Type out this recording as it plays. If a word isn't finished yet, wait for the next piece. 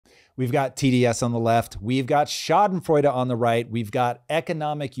We've got TDS on the left. We've got Schadenfreude on the right. We've got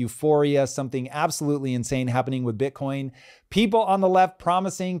economic euphoria, something absolutely insane happening with Bitcoin. People on the left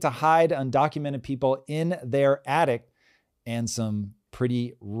promising to hide undocumented people in their attic, and some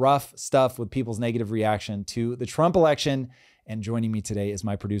pretty rough stuff with people's negative reaction to the Trump election. And joining me today is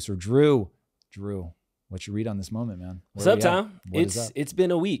my producer, Drew. Drew, what's your read on this moment, man? What's up, Tom? It's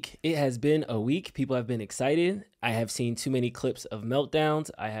been a week. It has been a week. People have been excited. I have seen too many clips of meltdowns.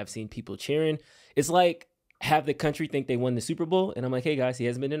 I have seen people cheering. It's like have the country think they won the Super Bowl. And I'm like, hey guys, he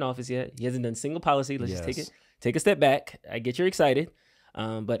hasn't been in office yet. He hasn't done single policy. Let's just take a step back. I get you're excited.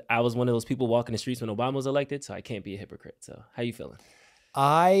 But I was one of those people walking the streets when Obama was elected, so I can't be a hypocrite. So how you feeling?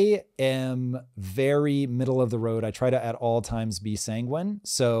 I am very middle of the road. I try to at all times be sanguine.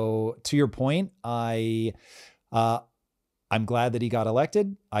 So to your point, I'm glad that he got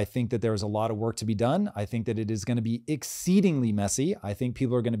elected. I think that there's a lot of work to be done. I think that it is going to be exceedingly messy. I think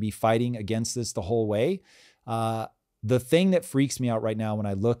people are going to be fighting against this the whole way. The thing that freaks me out right now when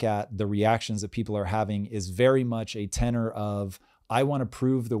I look at the reactions that people are having is very much a tenor of, I want to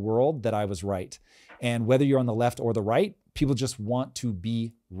prove the world that I was right. And whether you're on the left or the right, people just want to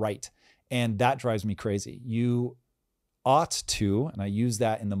be right. And that drives me crazy. You ought to, and I use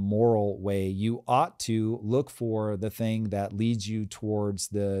that in the moral way, you ought to look for the thing that leads you towards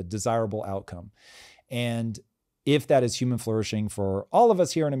the desirable outcome. And if that is human flourishing for all of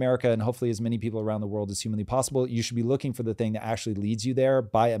us here in America, and hopefully as many people around the world as humanly possible, you should be looking for the thing that actually leads you there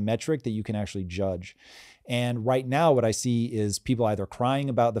by a metric that you can actually judge. And right now, what I see is people either crying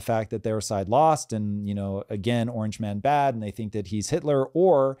about the fact that their side lost and, you know, again, orange man bad, and they think that he's Hitler,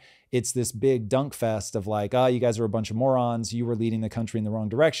 or it's this big dunk fest of like, oh, you guys are a bunch of morons. You were leading the country in the wrong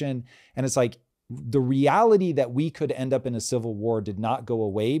direction. And it's like the reality that we could end up in a civil war did not go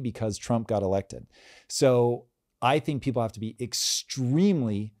away because Trump got elected. So I think people have to be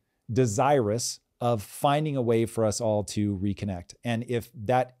extremely desirous of finding a way for us all to reconnect. And if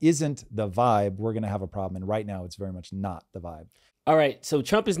that isn't the vibe, we're going to have a problem. And right now, it's very much not the vibe. All right. So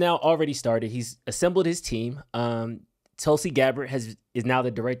Trump is now already started. He's assembled his team. Tulsi Gabbard is now the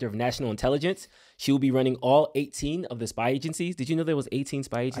director of national intelligence. She will be running all 18 of the spy agencies. Did you know there was 18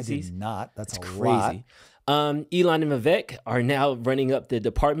 spy agencies? I did not. That's crazy. Elon and Vivek are now running up the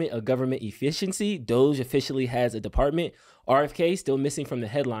Department of Government Efficiency. D.O.G.E officially has a department. RFK still missing from the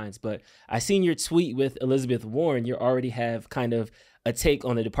headlines, but I seen your tweet with Elizabeth Warren. You already have kind of a take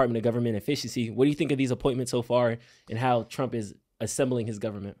on the Department of Government Efficiency. What do you think of these appointments so far and how Trump is assembling his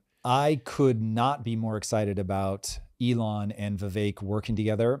government? I could not be more excited about Elon and Vivek working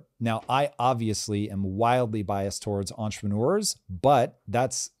together. Now, I obviously am wildly biased towards entrepreneurs, but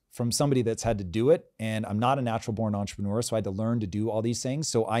that's from somebody that's had to do it. And I'm not a natural born entrepreneur, so I had to learn to do all these things.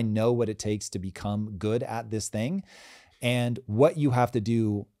 So I know what it takes to become good at this thing. And what you have to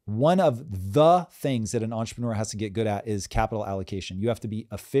do, one of the things that an entrepreneur has to get good at is capital allocation. You have to be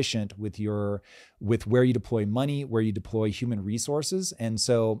efficient with where you deploy money, where you deploy human resources. And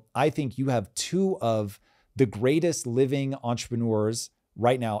so I think you have two of the greatest living entrepreneurs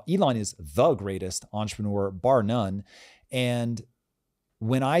right now. Elon is the greatest entrepreneur, bar none. And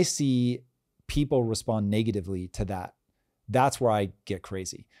when I see people respond negatively to that, that's where I get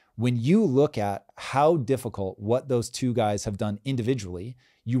crazy. When you look at how difficult what those two guys have done individually,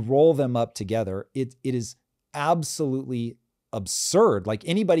 you roll them up together, it is absolutely absurd. Like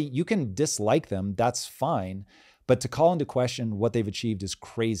anybody, you can dislike them, that's fine. But to call into question what they've achieved is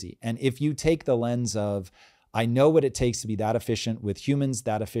crazy. And if you take the lens of, I know what it takes to be that efficient with humans,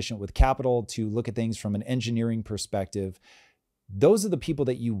 that efficient with capital, to look at things from an engineering perspective, those are the people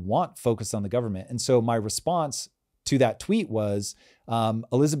that you want focused on the government. And so my response to that tweet was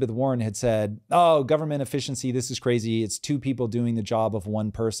Elizabeth Warren had said, oh, government efficiency, this is crazy. It's two people doing the job of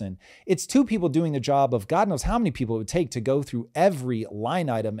one person. It's two people doing the job of God knows how many people it would take to go through every line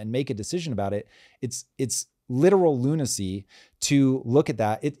item and make a decision about it. It's literal lunacy to look at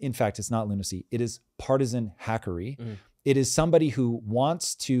that. In fact, it's not lunacy. It is partisan hackery. It is somebody who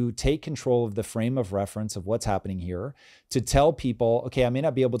wants to take control of the frame of reference of what's happening here, to tell people, okay, I may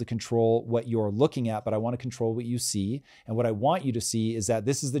not be able to control what you're looking at, but I want to control what you see. And what I want you to see is that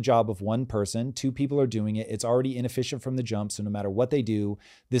this is the job of one person. Two people are doing it. It's already inefficient from the jump. So no matter what they do,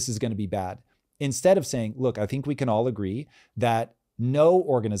 this is going to be bad. Instead of saying, look, I think we can all agree that no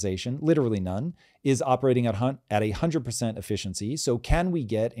organization, literally none, is operating at 100% efficiency. So can we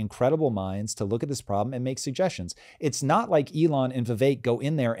get incredible minds to look at this problem and make suggestions? It's not like Elon and Vivek go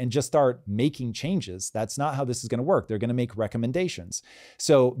in there and just start making changes. That's not how this is going to work. They're going to make recommendations.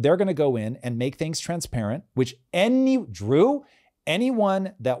 So they're going to go in and make things transparent, which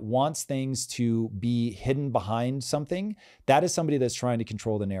anyone that wants things to be hidden behind something, that is somebody that's trying to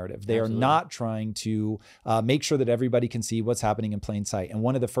control the narrative. They Absolutely. Are not trying to make sure that everybody can see what's happening in plain sight. And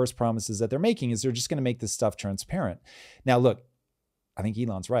one of the first promises that they're making is they're just going to make this stuff transparent. Now, look, I think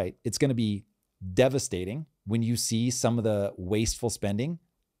Elon's right. It's going to be devastating when you see some of the wasteful spending,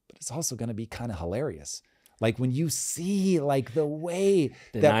 but it's also going to be kind of hilarious. Like when you see like the way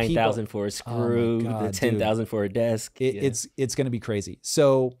the that 9,000 for a screw, the 10,000 for a desk. It's going to be crazy.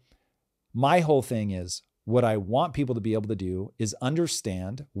 So my whole thing is, what I want people to be able to do is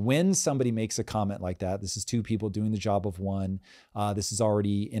understand when somebody makes a comment like that. This is two people doing the job of one. This is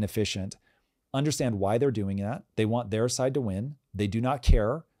already inefficient. Understand why they're doing that. They want their side to win. They do not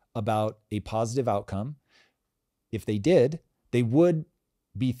care about a positive outcome. If they did, they would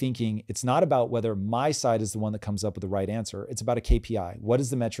be thinking it's not about whether my side is the one that comes up with the right answer. It's about a KPI. What is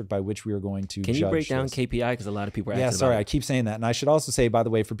the metric by which we are going to judge? Can you break down KPI? Because a lot of people are asking sorry, about it. I keep saying that. And I should also say, by the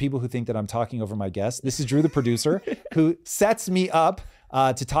way, for people who think that I'm talking over my guests, this is Drew, the producer, who sets me up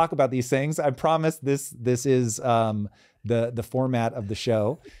to talk about these things. I promise this is the format of the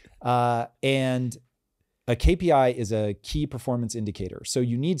show. And a KPI is a key performance indicator. So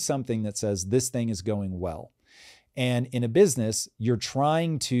you need something that says this thing is going well. And in a business, you're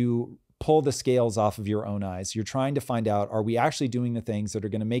trying to pull the scales off of your own eyes. You're trying to find out, are we actually doing the things that are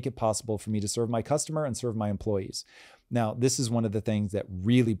going to make it possible for me to serve my customer and serve my employees? Now, this is one of the things that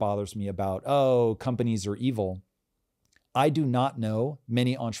really bothers me about, companies are evil. I do not know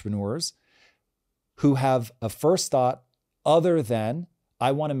many entrepreneurs who have a first thought other than,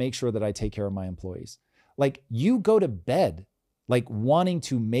 I want to make sure that I take care of my employees. Like, you go to bed, like wanting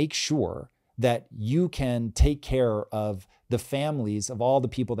to make sure that you can take care of the families of all the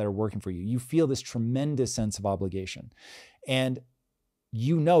people that are working for you. You feel this tremendous sense of obligation. And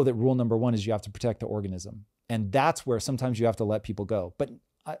you know that rule number one is you have to protect the organism. And that's where sometimes you have to let people go. But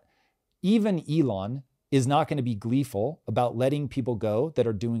even Elon is not going to be gleeful about letting people go that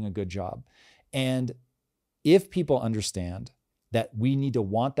are doing a good job. And if people understand that we need to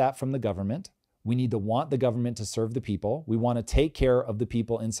want that from the government, we need to want the government to serve the people. We want to take care of the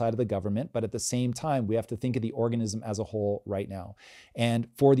people inside of the government, but at the same time, we have to think of the organism as a whole right now. And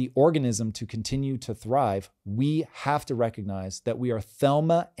for the organism to continue to thrive, we have to recognize that we are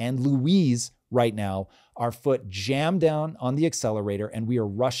Thelma and Louise right now, our foot jammed down on the accelerator, and we are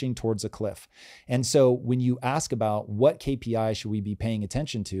rushing towards a cliff. And so when you ask about what KPI should we be paying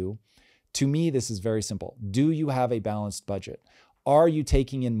attention to me, this is very simple. Do you have a balanced budget? Are you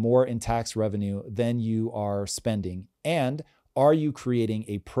taking in more in tax revenue than you are spending? And are you creating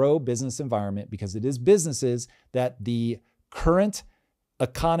a pro-business environment? Because it is businesses that the current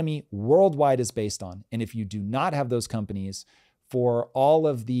economy worldwide is based on. And if you do not have those companies, for all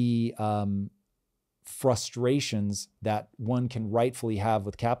of the frustrations that one can rightfully have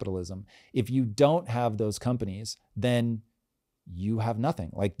with capitalism, if you don't have those companies, then you have nothing.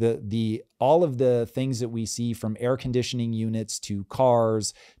 Like all of the things that we see, from air conditioning units to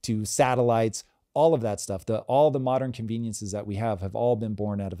cars to satellites, all of that stuff, all the modern conveniences that we have all been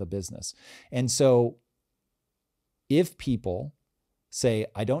born out of a business. And so if people say,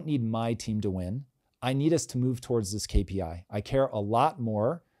 I don't need my team to win, I need us to move towards this KPI. I care a lot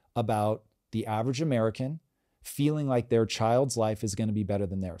more about the average American feeling like their child's life is going to be better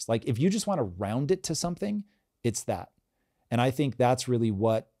than theirs. Like, if you just want to round it to something, it's that. And I think that's really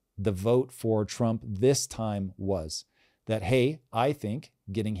what the vote for Trump this time was. That, hey, I think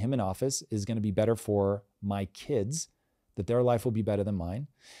getting him in office is going to be better for my kids, that their life will be better than mine.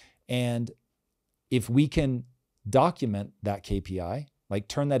 And if we can document that KPI, like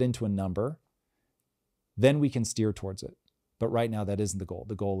turn that into a number, then we can steer towards it. But right now, that isn't the goal.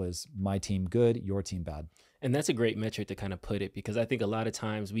 The goal is my team good, your team bad. And that's a great metric to kind of put it, because I think a lot of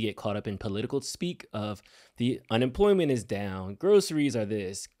times we get caught up in political speak of the unemployment is down, groceries are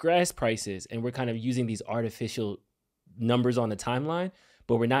this, gas prices, and we're kind of using these artificial numbers on the timeline,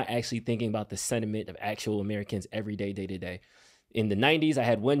 but we're not actually thinking about the sentiment of actual Americans every day, day to day. In the 90s, I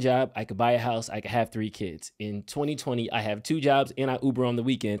had one job, I could buy a house, I could have 3 kids. In 2020, I have 2 jobs and I Uber on the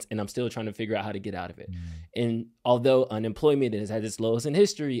weekends, and I'm still trying to figure out how to get out of it. And although unemployment is at its lowest in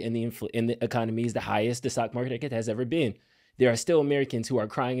history and the economy is the highest the stock market has ever been, there are still Americans who are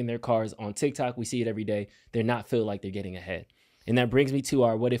crying in their cars on TikTok. We see it every day. They're not feel like they're getting ahead. And that brings me to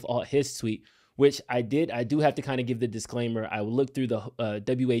our What If All His tweet, which I do have to kind of give the disclaimer. I will look through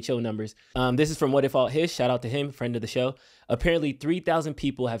the WHO numbers. This is from What If All His. Shout out to him, friend of the show. Apparently 3,000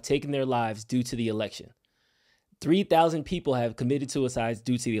 people have taken their lives due to the election. 3,000 people have committed suicides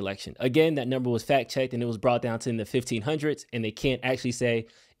due to the election. Again, that number was fact checked and it was brought down to in the 1500s, and they can't actually say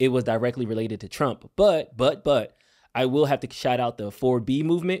it was directly related to Trump. But I will have to shout out the 4B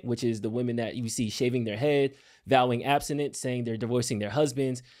movement, which is the women that you see shaving their head, vowing abstinence, saying they're divorcing their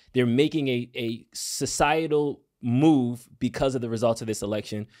husbands. They're making a societal move because of the results of this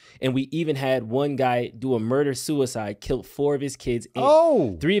election. And we even had one guy do a murder-suicide, killed 4 of his kids,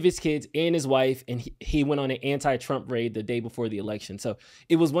 3 of his kids and his wife, and he went on an anti-Trump raid the day before the election. So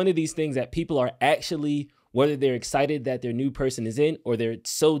it was one of these things that people are actually, whether they're excited that their new person is in or they're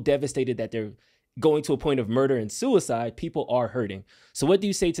so devastated that they're going to a point of murder and suicide, people are hurting. So what do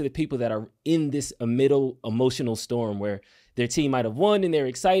you say to the people that are in this middle emotional storm where their team might have won and they're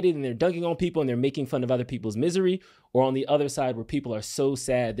excited and they're dunking on people and they're making fun of other people's misery, or on the other side where people are so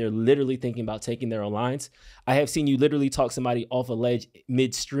sad they're literally thinking about taking their own lives? I have seen you literally talk somebody off a ledge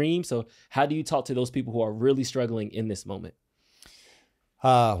midstream. So how do you talk to those people who are really struggling in this moment?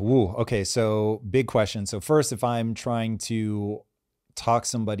 Okay, so big question. So first, if I'm trying to talk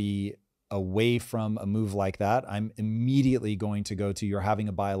somebody away from a move like that, I'm immediately going to go to, you're having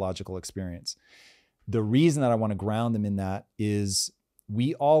a biological experience. The reason that I want to ground them in that is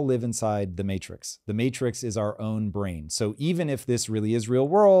we all live inside the matrix. The matrix is our own brain. So even if this really is real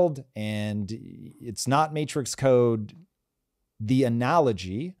world and it's not matrix code, the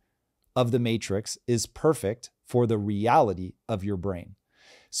analogy of the matrix is perfect for the reality of your brain.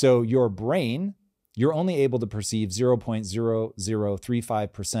 So your brain, you're only able to perceive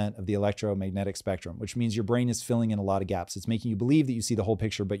 0.0035% of the electromagnetic spectrum, which means your brain is filling in a lot of gaps. It's making you believe that you see the whole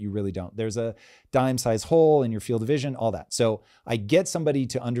picture, but you really don't. There's a dime-sized hole in your field of vision, all that. So I get somebody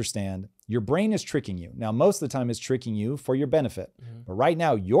to understand your brain is tricking you. Now, most of the time it's tricking you for your benefit. But right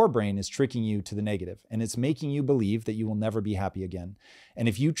now, your brain is tricking you to the negative, and it's making you believe that you will never be happy again. And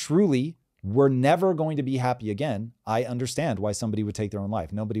if you truly we're never going to be happy again, I understand why somebody would take their own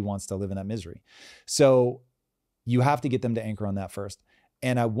life. Nobody wants to live in that misery. So you have to get them to anchor on that first.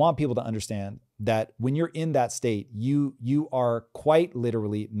 And I want people to understand that when you're in that state, you are quite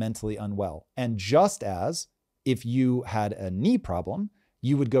literally mentally unwell. And just as if you had a knee problem,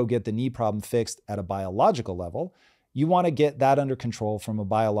 you would go get the knee problem fixed at a biological level, you want to get that under control from a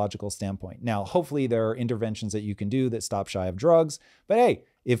biological standpoint. Now, hopefully there are interventions that you can do that stop shy of drugs, but hey,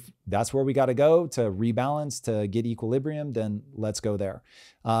 if that's where we got to go to rebalance, to get equilibrium, then let's go there.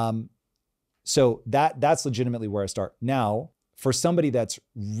 So that's legitimately where I start. Now, for somebody that's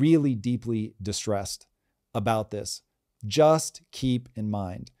really deeply distressed about this, just keep in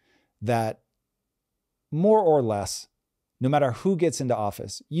mind that more or less, no matter who gets into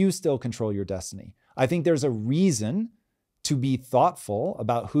office, you still control your destiny. I think there's a reason to be thoughtful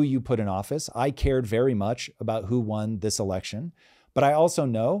about who you put in office. I cared very much about who won this election, but I also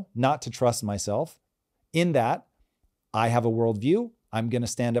know not to trust myself in that I have a worldview. I'm going to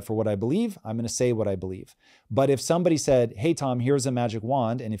stand up for what I believe. I'm going to say what I believe. But if somebody said, hey, Tom, here's a magic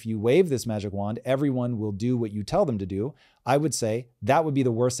wand, and if you wave this magic wand, everyone will do what you tell them to do, I would say that would be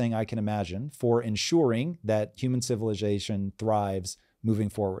the worst thing I can imagine for ensuring that human civilization thrives moving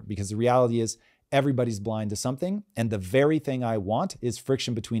forward. Because the reality is, everybody's blind to something. And the very thing I want is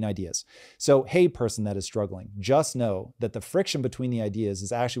friction between ideas. So, hey, person that is struggling, just know that the friction between the ideas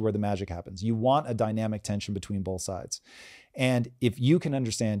is actually where the magic happens. You want a dynamic tension between both sides. And if you can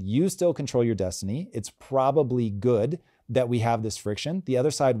understand you still control your destiny, it's probably good that we have this friction. The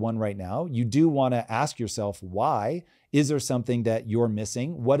other side won right now. You do want to ask yourself, why? Is there something that you're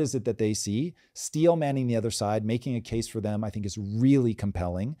missing? What is it that they see? Steel manning the other side, making a case for them, I think is really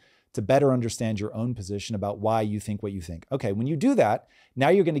compelling to better understand your own position about why you think what you think. Okay, when you do that, now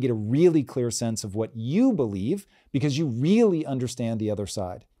you're going to get a really clear sense of what you believe because you really understand the other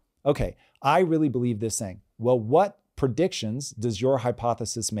side. Okay, I really believe this thing. Well, what predictions does your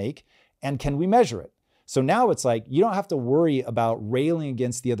hypothesis make, and can we measure it? So now it's like, you don't have to worry about railing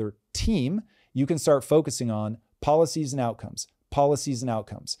against the other team. You can start focusing on policies and outcomes. Policies and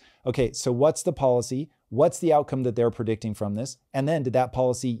outcomes. Okay, so what's the policy? What's the outcome that they're predicting from this? And then did that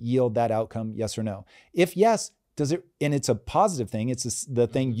policy yield that outcome, yes or no? If yes, does it, and it's a positive thing, it's the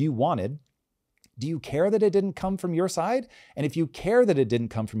thing you wanted, do you care that it didn't come from your side? And if you care that it didn't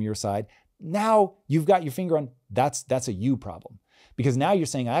come from your side, now you've got your finger on, that's a you problem. Because now you're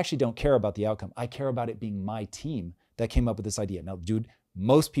saying, I actually don't care about the outcome. I care about it being my team that came up with this idea. Now, dude,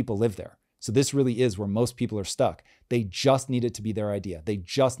 most people live there. So this really is where most people are stuck. They just need it to be their idea. They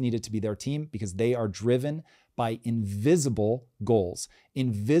just need it to be their team because they are driven by invisible goals,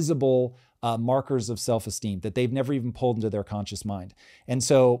 invisible markers of self-esteem that they've never even pulled into their conscious mind. And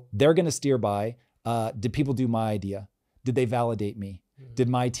so they're going to steer by, did people do my idea? Did they validate me? Did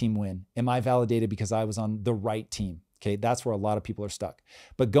my team win? Am I validated because I was on the right team? Okay, that's where a lot of people are stuck.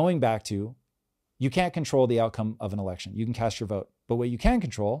 But going back to, you can't control the outcome of an election. You can cast your vote. But what you can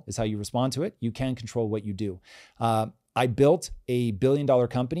control is how you respond to it. You can control what you do. I built a $1 billion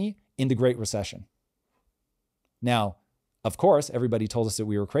company in the Great Recession. Now, of course, everybody told us that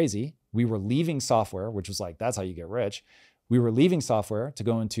we were crazy. We were leaving software, which was like, that's how you get rich. We were leaving software to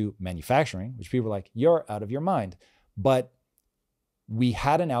go into manufacturing, which people were like, you're out of your mind. But we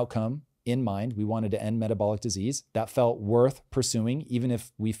had an outcome in mind. We wanted to end metabolic disease. That felt worth pursuing, even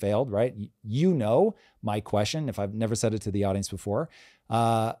if we failed, right? You know, my question, if I've never said it to the audience before,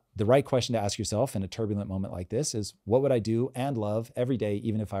 the right question to ask yourself in a turbulent moment like this is, what would I do and love every day,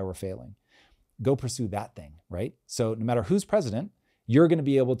 even if I were failing? Go pursue that thing, right? So no matter who's president, you're going to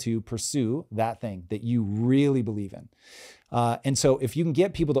be able to pursue that thing that you really believe in. And so if you can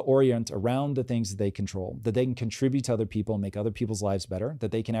get people to orient around the things that they control, that they can contribute to other people and make other people's lives better,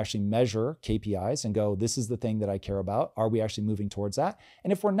 that they can actually measure KPIs and go, this is the thing that I care about. Are we actually moving towards that?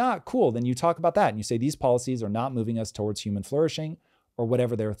 And if we're not, cool, then you talk about that and you say these policies are not moving us towards human flourishing or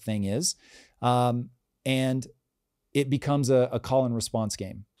whatever their thing is. And it becomes a call and response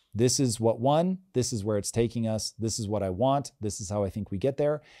game. This is what won. This is where it's taking us. This is what I want. This is how I think we get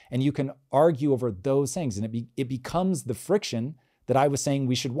there. And you can argue over those things. And it becomes the friction that I was saying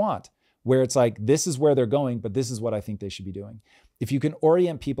we should want, where it's like, this is where they're going, but this is what I think they should be doing. If you can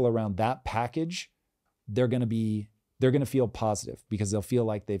orient people around that package, they're going to feel positive because they'll feel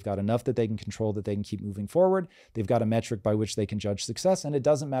like they've got enough that they can control, that they can keep moving forward. They've got a metric by which they can judge success. And it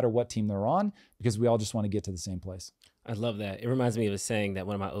doesn't matter what team they're on because we all just want to get to the same place. I love that. It reminds me of a saying that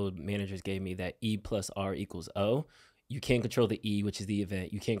one of my old managers gave me, that E plus R equals O. You can't control the E, which is the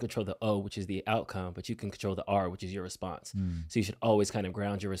event. You can't control the O, which is the outcome, but you can control the R, which is your response. So you should always kind of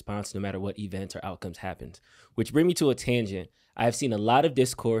ground your response no matter what events or outcomes happens. Which bring me to a tangent. I've seen a lot of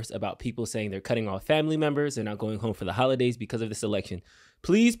discourse about people saying they're cutting off family members. They're not going home for the holidays because of this election.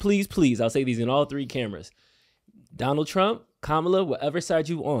 Please, please, please. I'll say these in all three cameras. Donald Trump, Kamala, whatever side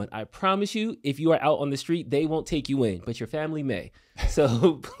you on, I promise you, if you are out on the street, they won't take you in, but your family may.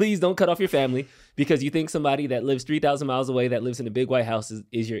 So please don't cut off your family because you think somebody that lives 3,000 miles away, that lives in a big white house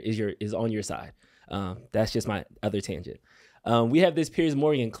is on your side. That's just my other tangent. We have this Piers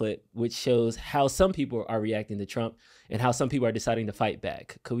Morgan clip, which shows how some people are reacting to Trump and how some people are deciding to fight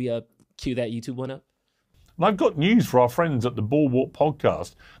back. Could we cue that YouTube one up? And I've got news for our friends at the Bulwark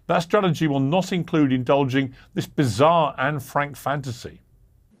podcast. That strategy will not include indulging this bizarre Anne Frank fantasy.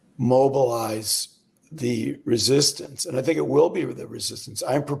 Mobilize the resistance, and I think it will be the resistance.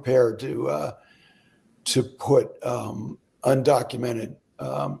 I'm prepared to put undocumented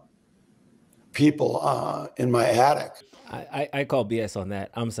people in my attic. I call BS on that.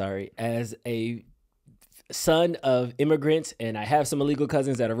 I'm sorry. As a son of immigrants, and I have some illegal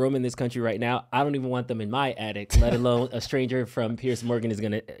cousins that are roaming this country right now, I don't even want them in my attic, let alone a stranger from Piers Morgan is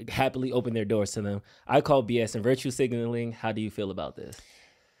going to happily open their doors to them. I call BS and virtue signaling. How do you feel about this?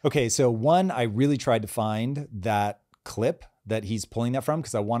 Okay, so one, I really tried to find that clip that he's pulling that from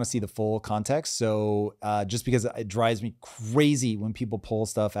because I want to see the full context. So just because it drives me crazy when people pull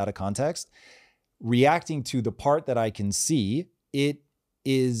stuff out of context, reacting to the part that I can see, it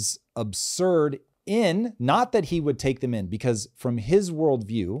is absurd in, not that he would take them in, because from his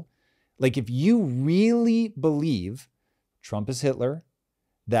worldview, like if you really believe Trump is Hitler,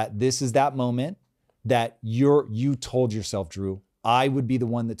 that this is that moment that you told yourself, Drew, I would be the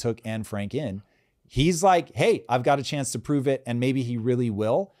one that took Anne Frank in. He's like, hey, I've got a chance to prove it, and maybe he really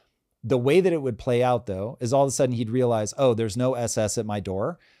will. The way that it would play out, though, is all of a sudden he'd realize, oh, there's no SS at my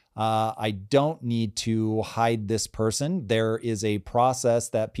door. I don't need to hide this person. There is a process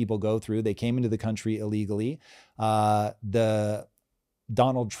that people go through. They came into the country illegally. The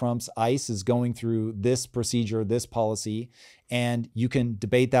Donald Trump's ICE is going through this procedure, this policy, and you can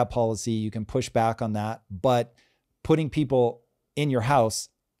debate that policy. You can push back on that, but putting people in your house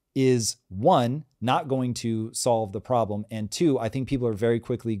is, one, not going to solve the problem. And two, I think people are very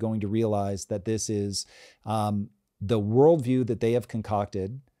quickly going to realize that this is the worldview that they have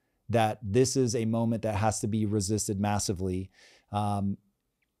concocted, that this is a moment that has to be resisted massively.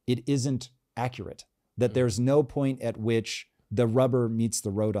 It isn't accurate, that there's no point at which the rubber meets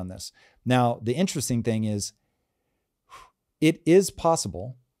the road on this. Now, the interesting thing is, it is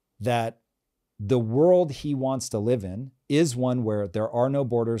possible that the world he wants to live in is one where there are no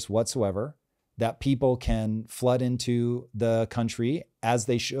borders whatsoever, that people can flood into the country as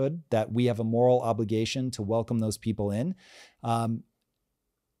they should, that we have a moral obligation to welcome those people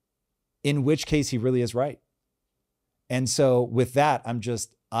in which case he really is right. And so with that,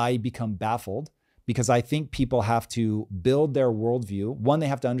 I become baffled because I think people have to build their worldview. One, they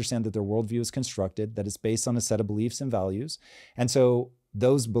have to understand that their worldview is constructed, that it's based on a set of beliefs and values. And so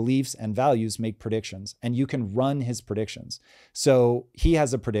those beliefs and values make predictions, and you can run his predictions. So he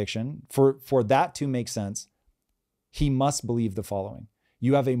has a prediction. For that to make sense, he must believe the following.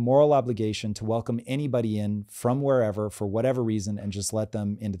 You have a moral obligation to welcome anybody in from wherever for whatever reason and just let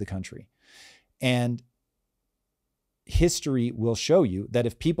them into the country. And history will show you that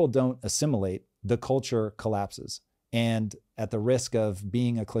if people don't assimilate, the culture collapses. And at the risk of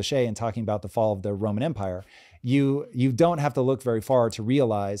being a cliche and talking about the fall of the Roman Empire, you don't have to look very far to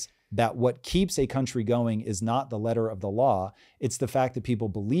realize that what keeps a country going is not the letter of the law. It's the fact that people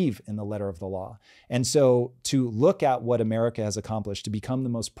believe in the letter of the law. And so to look at what America has accomplished, to become the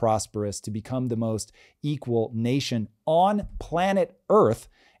most prosperous, to become the most equal nation on planet Earth,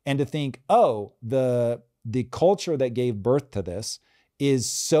 and to think, oh, the culture that gave birth to this is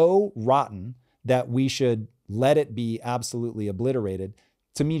so rotten that we should let it be absolutely obliterated,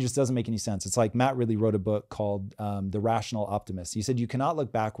 to me just doesn't make any sense. It's like Matt really wrote a book called The Rational Optimist. He said you cannot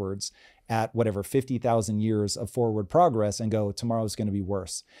look backwards at whatever 50,000 years of forward progress and go, tomorrow's going to be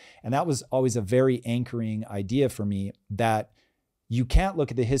worse. And that was always a very anchoring idea for me, that you can't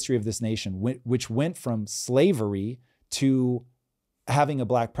look at the history of this nation, which went from slavery to having a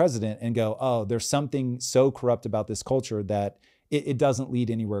black president, and go, oh, there's something so corrupt about this culture that it doesn't lead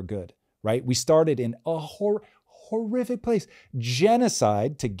anywhere good, right? We started in a horrific place,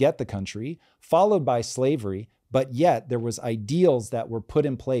 genocide to get the country, followed by slavery, but yet there was ideals that were put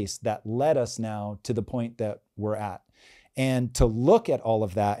in place that led us now to the point that we're at. And to look at all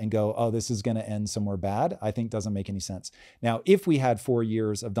of that and go, oh, this is going to end somewhere bad, I think doesn't make any sense. Now, if we had 4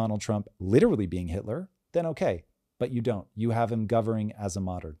 years of Donald Trump literally being Hitler, then okay. But you don't. You have him governing as a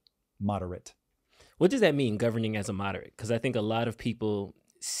moderate. What does that mean, governing as a moderate? Because I think a lot of people,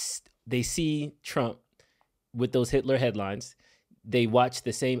 they see Trump with those Hitler headlines. They watch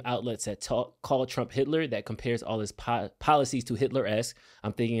the same outlets that call Trump Hitler, that compares all his policies to Hitler-esque.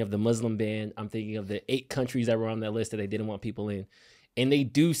 I'm thinking of the Muslim ban. I'm thinking of the 8 countries that were on that list that they didn't want people in. And they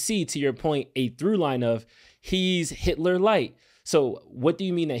do see, to your point, a through line of he's Hitler light. So what do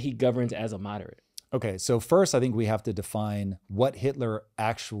you mean that he governs as a moderate? Okay, so first I think we have to define what Hitler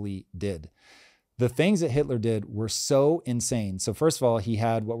actually did. The things that Hitler did were so insane. So first of all, he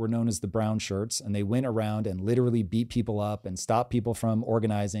had what were known as the brown shirts, and they went around and literally beat people up and stopped people from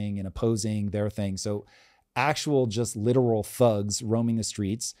organizing and opposing their thing. So actual, just literal thugs roaming the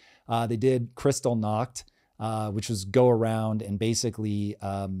streets. They did Kristallnacht, which was go around and basically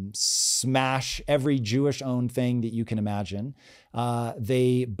smash every Jewish-owned thing that you can imagine.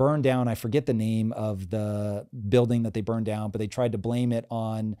 They burned down, I forget the name of the building that they burned down, but they tried to blame it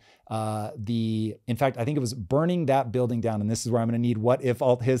on in fact, I think it was burning that building down. And this is where I'm going to need What If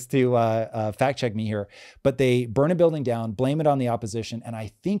Alt His to fact check me here. But they burn a building down, blame it on the opposition. And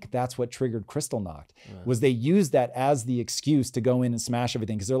I think that's what triggered Kristallnacht, was they used that as the excuse to go in and smash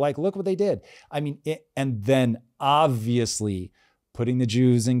everything. Because they're like, look what they did. I mean, and then obviously putting the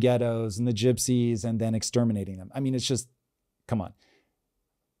Jews in ghettos and the gypsies and then exterminating them. I mean, it's just, come on.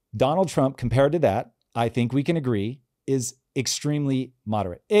 Donald Trump, compared to that, I think we can agree, is extremely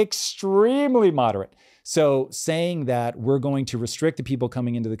moderate. Extremely moderate. So saying that we're going to restrict the people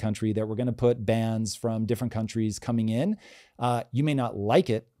coming into the country, that we're going to put bans from different countries coming in, you may not like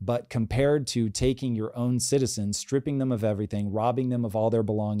it, but compared to taking your own citizens, stripping them of everything, robbing them of all their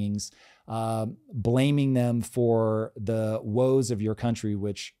belongings, blaming them for the woes of your country,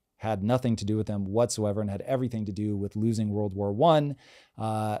 which had nothing to do with them whatsoever and had everything to do with losing World War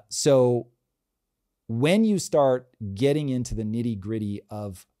I. So when you start getting into the nitty gritty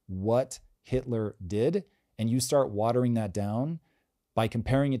of what Hitler did, and you start watering that down by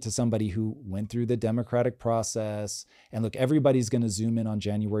comparing it to somebody who went through the democratic process, and look, everybody's going to zoom in on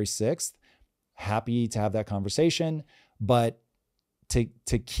January 6th. Happy to have that conversation, but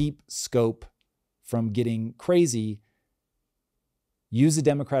to keep scope from getting crazy, use the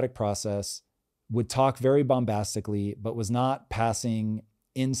democratic process, would talk very bombastically, but was not passing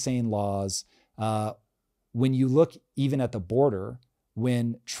insane laws. When you look even at the border,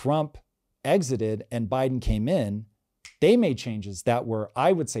 when Trump exited and Biden came in, they made changes that were,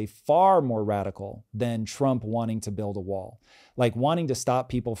 I would say, far more radical than Trump wanting to build a wall. Like wanting to stop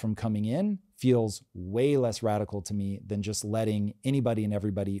people from coming in feels way less radical to me than just letting anybody and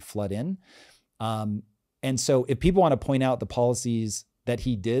everybody flood in. And so if people want to point out the policies that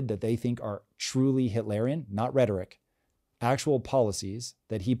he did that they think are truly Hitlerian, not rhetoric, actual policies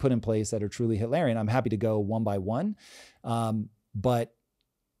that he put in place that are truly Hitlerian, I'm happy to go one by one. But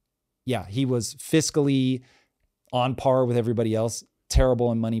yeah, he was fiscally on par with everybody else,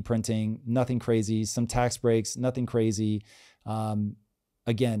 terrible in money printing, nothing crazy, some tax breaks, nothing crazy.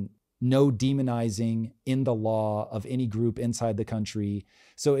 Again, no demonizing in the law of any group inside the country.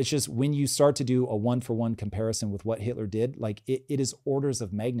 So it's just when you start to do a one-for-one comparison with what Hitler did, like it is orders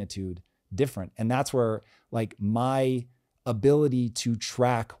of magnitude different. And that's where like my ability to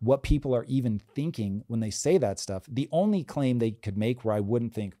track what people are even thinking when they say that stuff, the only claim they could make where I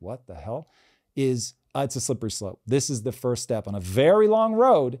wouldn't think, what the hell, is it's a slippery slope. This is the first step on a very long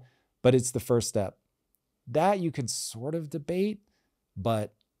road, but it's the first step. That you could sort of debate,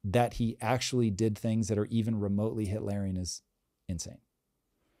 but that he actually did things that are even remotely Hitlerian is insane.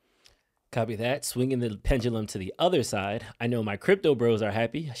 Copy that. Swinging the pendulum to the other side. I know my crypto bros are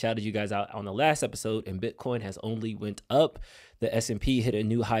happy. I shouted you guys out on the last episode, and Bitcoin has only went up. The S&P hit a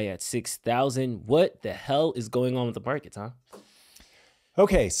new high at 6,000. What the hell is going on with the markets, huh?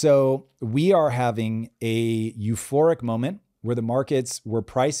 Okay, so we are having a euphoric moment where the markets were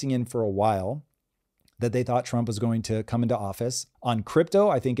pricing in for a while that they thought Trump was going to come into office. On crypto,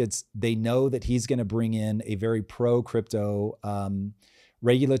 I think they know that he's going to bring in a very pro-crypto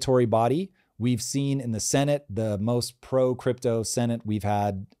regulatory body. We've seen in the Senate, the most pro-crypto Senate we've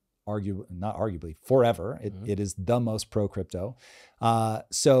had, not arguably, forever. It is the most pro-crypto.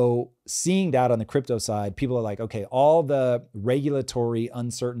 So seeing that on the crypto side, people are like, okay, all the regulatory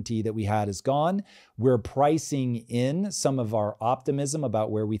uncertainty that we had is gone. We're pricing in some of our optimism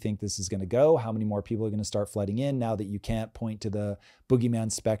about where we think this is going to go, how many more people are going to start flooding in now that you can't point to the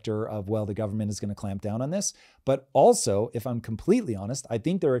boogeyman specter of, well, the government is going to clamp down on this. But also, if I'm completely honest, I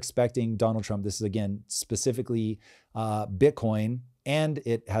think they're expecting Donald Trump, this is again, specifically Bitcoin, and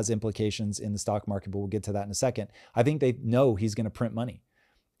it has implications in the stock market, but we'll get to that in a second. I think they know he's going to print money.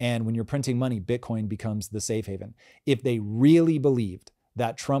 And when you're printing money, Bitcoin becomes the safe haven. If they really believed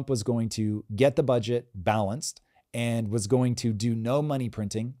that Trump was going to get the budget balanced and was going to do no money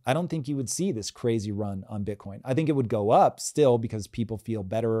printing, I don't think you would see this crazy run on Bitcoin. I think it would go up still because people feel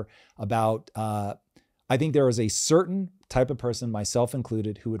better about, I think there is a certain type of person, myself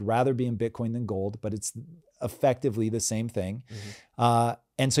included, who would rather be in Bitcoin than gold, but it's effectively the same thing.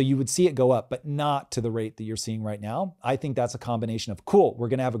 And so you would see it go up, but not to the rate that you're seeing right now. I think that's a combination of, cool, we're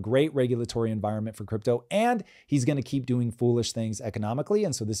going to have a great regulatory environment for crypto, and he's going to keep doing foolish things economically.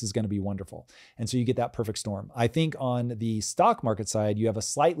 And so this is going to be wonderful. And so you get that perfect storm. I think on the stock market side, you have a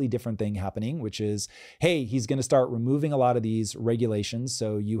slightly different thing happening, which is, hey, he's going to start removing a lot of these regulations.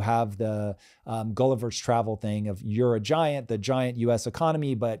 So you have the Gulliver's Travel thing of you're the giant US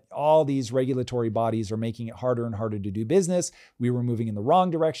economy, but all these regulatory bodies are making it harder and harder to do business. We were moving in the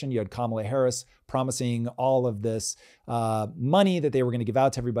wrong direction. You had Kamala Harris promising all of this money that they were going to give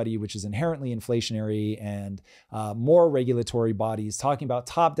out to everybody, which is inherently inflationary, and more regulatory bodies talking about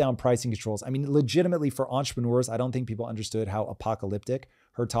top-down pricing controls. I mean, legitimately for entrepreneurs, I don't think people understood how apocalyptic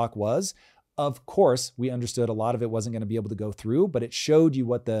her talk was. Of course, we understood a lot of it wasn't going to be able to go through, but it showed you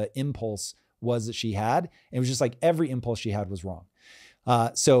what the impulse was that she had. It was just like every impulse she had was wrong.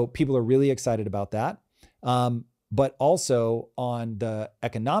 So people are really excited about that. But also on the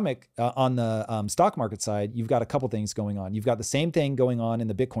stock market side, you've got a couple things going on. You've got the same thing going on in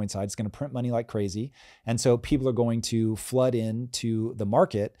the Bitcoin side. It's going to print money like crazy. And so people are going to flood into the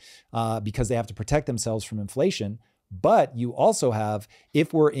market because they have to protect themselves from inflation. But you also have,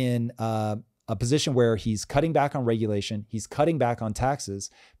 if we're in a position where he's cutting back on regulation, he's cutting back on taxes,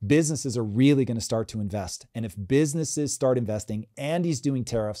 businesses are really going to start to invest. And if businesses start investing and he's doing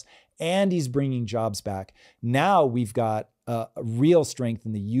tariffs and he's bringing jobs back, now we've got a real strength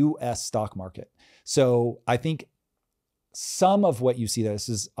in the US stock market. So I think some of what you see there, this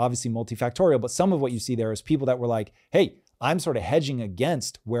is obviously multifactorial, but some of what you see there is people that were like, hey, I'm sort of hedging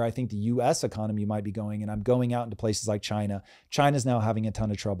against where I think the US economy might be going, and I'm going out into places like China. China's now having a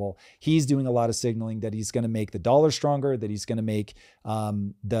ton of trouble. He's doing a lot of signaling that he's going to make the dollar stronger, that he's going to make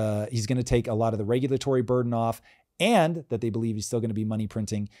he's going to take a lot of the regulatory burden off, and that they believe he's still going to be money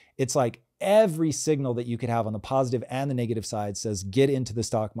printing. It's like every signal that you could have on the positive and the negative side says get into the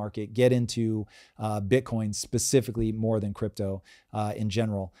stock market, get into Bitcoin specifically more than crypto in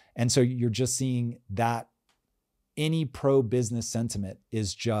general. And so you're just seeing that any pro-business sentiment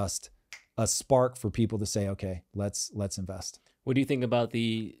is just a spark for people to say, okay, let's invest. What do you think about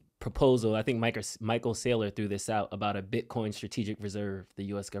the proposal? I think Michael Saylor threw this out about a Bitcoin strategic reserve, the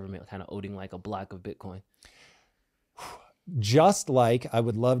US government kind of owning like a block of Bitcoin. Just like I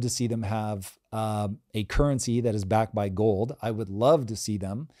would love to see them have a currency that is backed by gold, I would love to see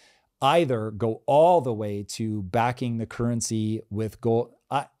them either go all the way to backing the currency with gold.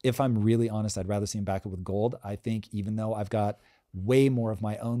 If I'm really honest, I'd rather see him back it with gold. I think even though I've got way more of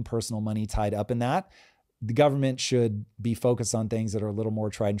my own personal money tied up in that, the government should be focused on things that are a little more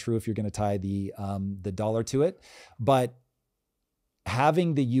tried and true if you're going to tie the dollar to it. But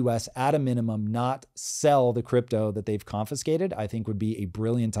having the US at a minimum not sell the crypto that they've confiscated, I think would be a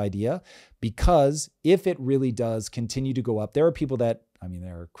brilliant idea, because if it really does continue to go up, there are people that, I mean,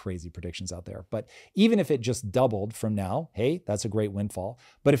 there are crazy predictions out there, but even if it just doubled from now, hey, that's a great windfall.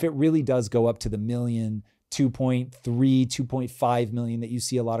 But if it really does go up to the million, 2.3, 2.5 million that you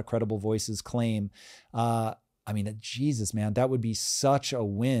see a lot of credible voices claim, I mean, Jesus, man, that would be such a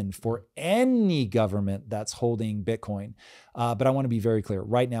win for any government that's holding Bitcoin. But I want to be very clear.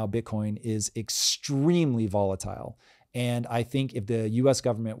 Right now, Bitcoin is extremely volatile. And I think if the US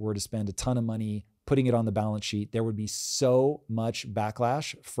government were to spend a ton of money putting it on the balance sheet, there would be so much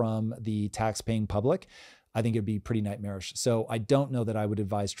backlash from the tax-paying public. I think it'd be pretty nightmarish. So I don't know that I would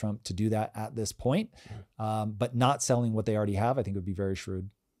advise Trump to do that at this point. But not selling what they already have, I think would be very shrewd.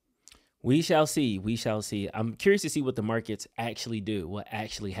 We shall see. We shall see. I'm curious to see what the markets actually do, what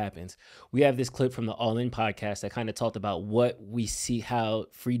actually happens. We have this clip from the All In podcast that kind of talked about what we see, how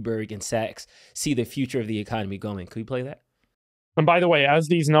Friedberg and Sachs see the future of the economy going. Could we play that? And by the way, as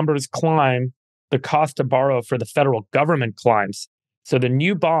these numbers climb, the cost to borrow for the federal government climbs. So the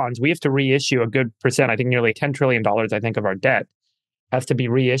new bonds, we have to reissue a good percent, I think nearly $10 trillion, I think, of our debt has to be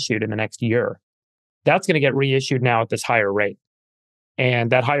reissued in the next year. That's going to get reissued now at this higher rate.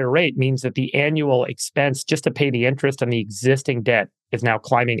 And that higher rate means that the annual expense just to pay the interest on the existing debt is now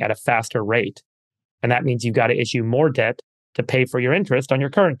climbing at a faster rate. And that means you've got to issue more debt to pay for your interest on your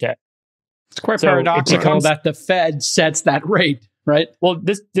current debt. It's quite paradoxical that the Fed sets that rate, right? Well,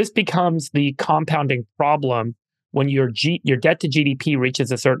 this becomes the compounding problem when your debt to GDP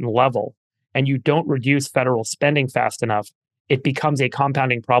reaches a certain level and you don't reduce federal spending fast enough. It becomes a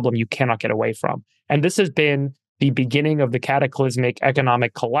compounding problem you cannot get away from. And this has been the beginning of the cataclysmic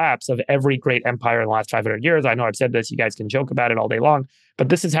economic collapse of every great empire in the last 500 years. I know I've said this, you guys can joke about it all day long, but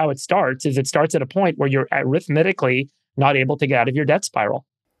this is how it starts, is it starts at a point where you're arithmetically not able to get out of your debt spiral.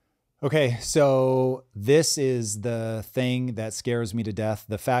 Okay, so this is the thing that scares me to death.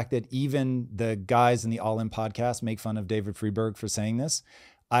 The fact that even the guys in the All In podcast make fun of David Friedberg for saying this.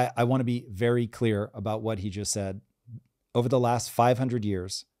 I want to be very clear about what he just said. Over the last 500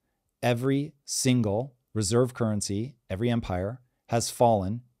 years, every single reserve currency, every empire, has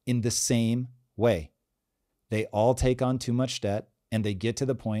fallen in the same way. They all take on too much debt, and they get to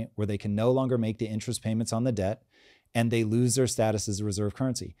the point where they can no longer make the interest payments on the debt, and they lose their status as a reserve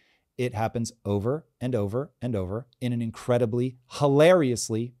currency. It happens over and over and over in an incredibly,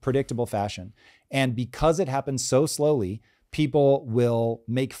 hilariously predictable fashion. And because it happens so slowly, people will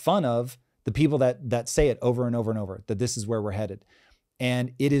make fun of the people that say it over and over and over, that this is where we're headed.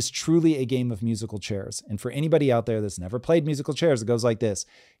 And it is truly a game of musical chairs. And for anybody out there that's never played musical chairs, it goes like this.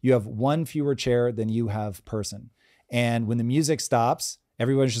 You have one fewer chair than you have person. And when the music stops,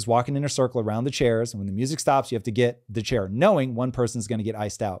 everyone's just walking in a circle around the chairs. And when the music stops, you have to get the chair, knowing one person's going to get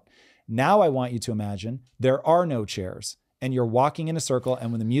iced out. Now I want you to imagine there are no chairs and you're walking in a circle.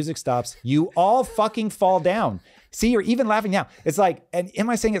 And when the music stops, you all fucking fall down. See, you're even laughing now. It's like, and am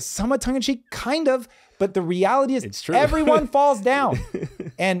I saying it somewhat tongue in cheek? Kind of. But the reality is it's true. Everyone falls down.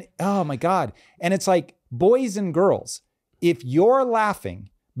 And oh my God. And it's like, boys and girls, if you're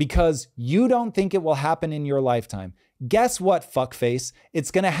laughing because you don't think it will happen in your lifetime, guess what, fuckface? It's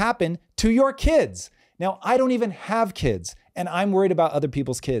going to happen to your kids. Now, I don't even have kids and I'm worried about other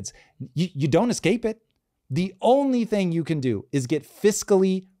people's kids. You don't escape it. The only thing you can do is get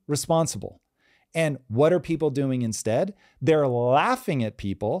fiscally responsible. And what are people doing instead? They're laughing at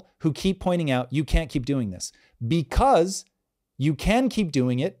people who keep pointing out, you can't keep doing this, because you can keep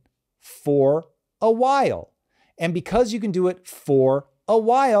doing it for a while. And because you can do it for a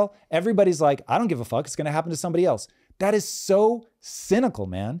while, everybody's like, I don't give a fuck. It's going to happen to somebody else. That is so cynical,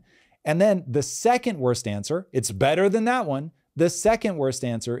 man. And then the second worst answer, it's better than that one. The second worst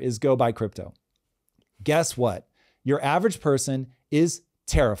answer is go buy crypto. Guess what? Your average person is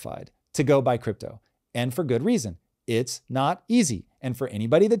terrified to go buy crypto. And for good reason. It's not easy. And for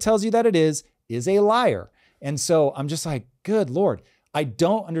anybody that tells you that it is a liar. And so I'm just like, good Lord, I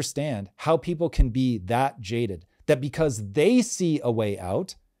don't understand how people can be that jaded, that because they see a way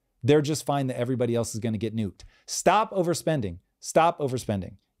out, they're just fine that everybody else is going to get nuked. Stop overspending. Stop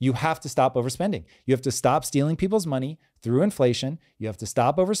overspending. You have to stop overspending. You have to stop stealing people's money through inflation. You have to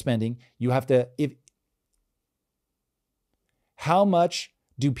stop overspending. You have to, how much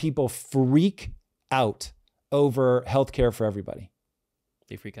do people freak out over healthcare for everybody?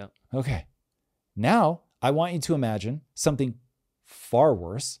 They freak out. Okay. Now I want you to imagine something far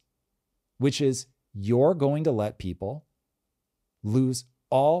worse, which is you're going to let people lose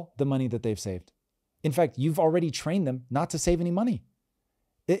all the money that they've saved. In fact, you've already trained them not to save any money.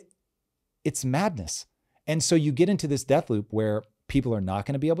 It's madness. And so you get into this death loop where people are not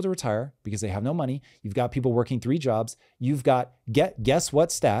going to be able to retire because they have no money. You've got people working 3 jobs. You've got, guess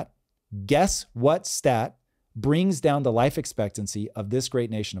what stat? Guess what stat brings down the life expectancy of this great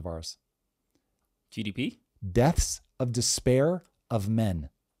nation of ours? GDP? Deaths of despair of men.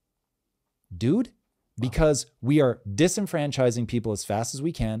 Dude, because we are disenfranchising people as fast as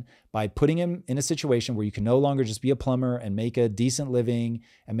we can by putting them in a situation where you can no longer just be a plumber and make a decent living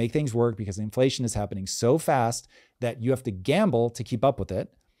and make things work, because inflation is happening so fast that you have to gamble to keep up with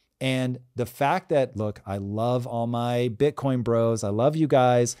it. And the fact that, look, I love all my Bitcoin bros. I love you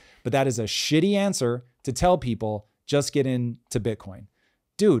guys, but that is a shitty answer to tell people just get into Bitcoin.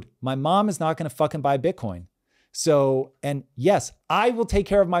 Dude, my mom is not going to fucking buy Bitcoin. So, and yes, I will take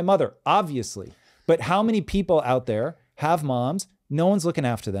care of my mother, obviously. But how many people out there have moms? No one's looking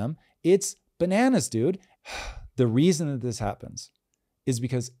after them. It's bananas, dude. The reason that this happens is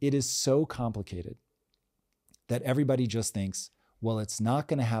because it is so complicated that everybody just thinks, well, it's not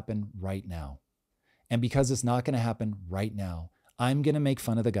going to happen right now. And because it's not going to happen right now, I'm going to make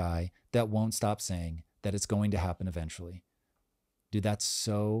fun of the guy that won't stop saying that it's going to happen eventually. Dude, that's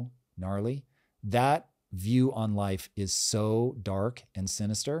so gnarly. That view on life is so dark and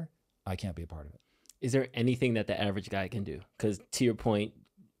sinister. I can't be a part of it. Is there anything that the average guy can do? Because to your point,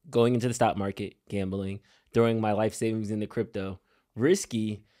 going into the stock market, gambling, throwing my life savings into crypto,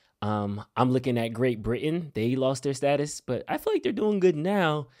 risky. I'm looking at Great Britain. They lost their status, but I feel like they're doing good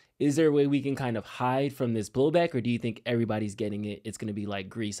now. Is there a way we can kind of hide from this blowback, or do you think everybody's getting it? It's going to be like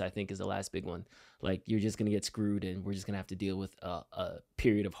Greece, I think, is the last big one. Like, you're just going to get screwed and we're just going to have to deal with a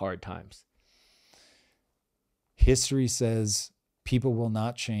period of hard times. History says people will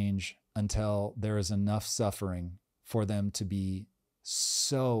not change until there is enough suffering for them to be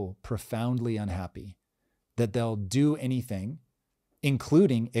so profoundly unhappy that they'll do anything,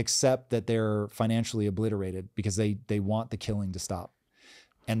 including accept that they're financially obliterated because they want the killing to stop.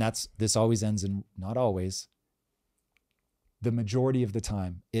 And this always ends in, not always, the majority of the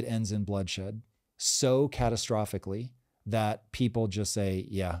time, it ends in bloodshed so catastrophically that people just say,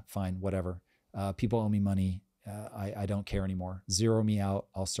 yeah, fine, whatever. People owe me money. I don't care anymore. Zero me out.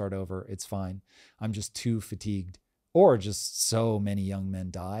 I'll start over. It's fine. I'm just too fatigued. Or just so many young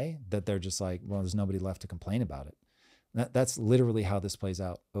men die that they're just like, well, there's nobody left to complain about it. That's literally how this plays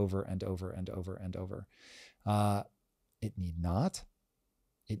out over and over and over and over. It need not.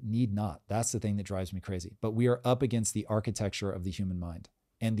 It need not. That's the thing that drives me crazy. But we are up against the architecture of the human mind.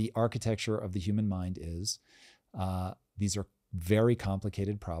 And the architecture of the human mind is, these are very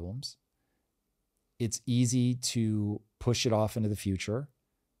complicated problems. It's easy to push it off into the future,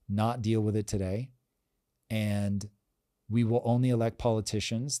 not deal with it today. And we will only elect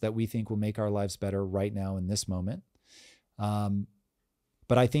politicians that we think will make our lives better right now in this moment.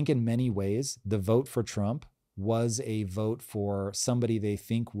 But I think in many ways, the vote for Trump was a vote for somebody they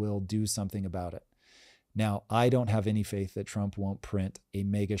think will do something about it. Now, I don't have any faith that Trump won't print a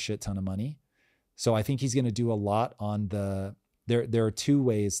mega shit ton of money. So I think he's going to do a lot on there are 2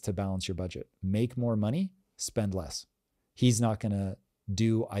 ways to balance your budget. Make more money, spend less. He's not going to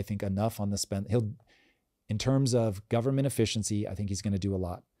do, I think, enough on the spend. In terms of government efficiency, I think he's going to do a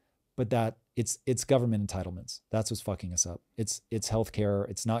lot. But that it's government entitlements. That's what's fucking us up. It's healthcare.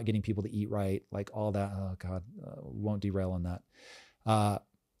 It's not getting people to eat right. Like all that. Oh God, won't derail on that.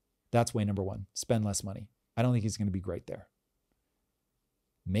 That's way number 1. Spend less money. I don't think he's going to be great there.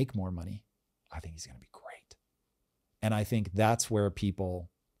 Make more money. I think he's going to be great. And I think that's where people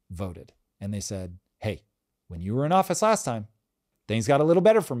voted. And they said, hey, when you were in office last time, things got a little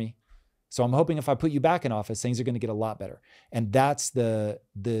better for me. So I'm hoping if I put you back in office, things are going to get a lot better. And that's the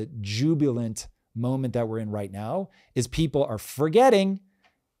jubilant moment that we're in right now, is people are forgetting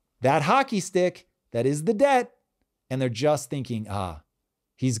that hockey stick that is the debt. And they're just thinking,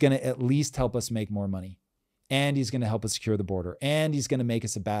 he's going to at least help us make more money. And he's going to help us secure the border. And he's going to make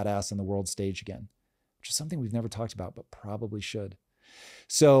us a badass on the world stage again, which is something we've never talked about, but probably should.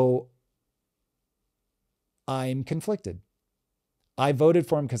 So I'm conflicted. I voted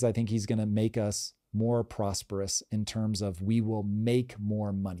for him because I think he's going to make us more prosperous in terms of we will make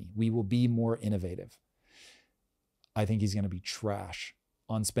more money. We will be more innovative. I think he's going to be trash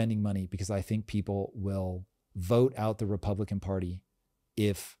on spending money because I think people will vote out the Republican Party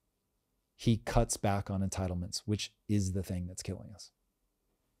if he cuts back on entitlements, which is the thing that's killing us.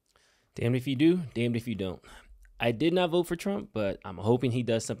 Damned if you do, damned if you don't. I did not vote for Trump, but I'm hoping he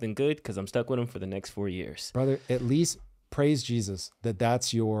does something good because I'm stuck with him for the next 4 years. Brother, at least praise Jesus that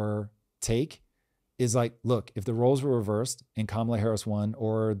that's your take. Is like, look, if the roles were reversed and Kamala Harris won,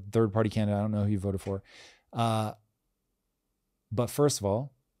 or third party candidate, I don't know who you voted for. But first of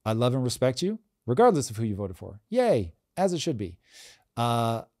all, I love and respect you, regardless of who you voted for. Yay. as it should be.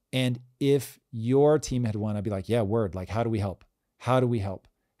 And if your team had won, I'd be like, yeah, word. Like, how do we help? How do we help?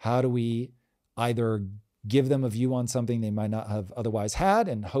 How do we either give them a view on something they might not have otherwise had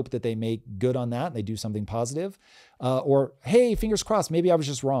and hope that they make good on that and they do something positive? Or, hey, fingers crossed, maybe I was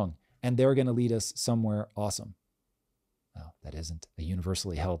just wrong and they're going to lead us somewhere awesome. Well, that isn't a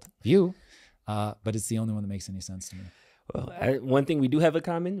universally held view, but it's the only one that makes any sense to me. Well, one thing we do have in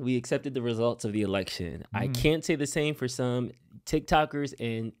common, we accepted the results of the election. I can't say the same for some TikTokers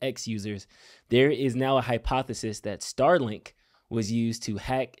and X users. There is now a hypothesis that Starlink was used to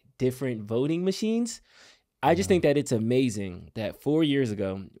hack different voting machines. I just think that it's amazing that 4 years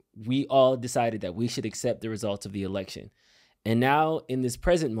ago, we all decided that we should accept the results of the election. And now in this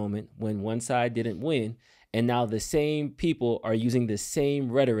present moment, when one side didn't win, and now the same people are using the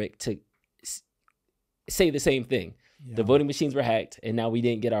same rhetoric to say the same thing. Yeah. The voting machines were hacked, and now we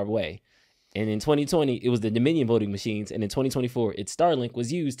didn't get our way. And in 2020, it was the Dominion voting machines. And in 2024, Starlink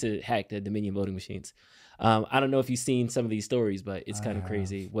was used to hack the Dominion voting machines. I don't know if you've seen some of these stories, but it's kind of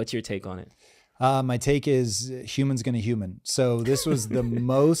crazy. What's your take on it? My take is human's gonna human. So this was the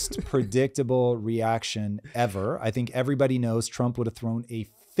most predictable reaction ever. I think everybody knows Trump would have thrown a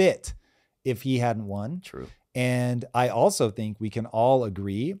fit if he hadn't won. True. And I also think we can all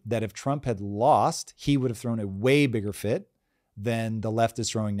agree that if Trump had lost, he would have thrown a way bigger fit than the left is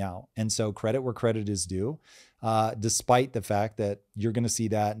throwing now. And so credit where credit is due, despite the fact that you're going to see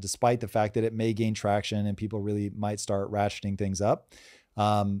that, despite the fact that it may gain traction and people really might start ratcheting things up.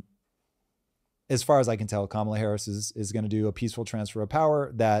 As far as I can tell, Kamala Harris is going to do a peaceful transfer of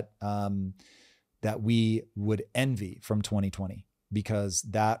power that that we would envy from 2020, because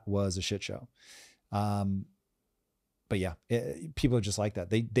that was a shit show. But yeah, people are just like that.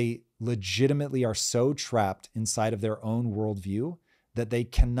 They legitimately are so trapped inside of their own worldview that they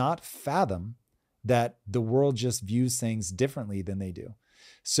cannot fathom that the world just views things differently than they do.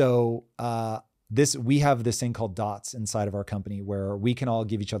 So we have this thing called dots inside of our company where we can all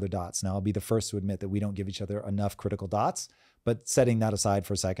give each other dots. Now, I'll be the first to admit that we don't give each other enough critical dots, but setting that aside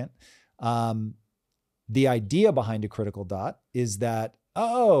for a second, the idea behind a critical dot is that,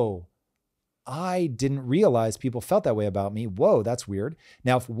 oh, I didn't realize people felt that way about me. Whoa, that's weird.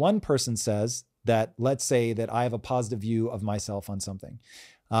 Now, if one person says that, let's say that I have a positive view of myself on something,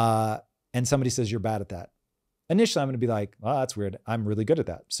 and somebody says you're bad at that. Initially, I'm going to be like, well, that's weird. I'm really good at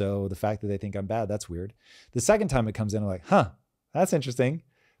that. So the fact that they think I'm bad, that's weird. The second time it comes in, I'm like, huh, that's interesting.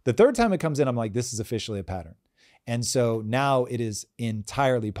 The third time it comes in, I'm like, this is officially a pattern. And so now it is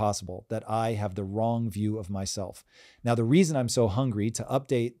entirely possible that I have the wrong view of myself. Now, the reason I'm so hungry to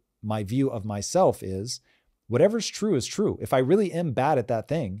update my view of myself is whatever's true is true. If I really am bad at that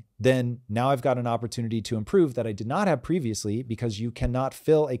thing, then now I've got an opportunity to improve that I did not have previously, because you cannot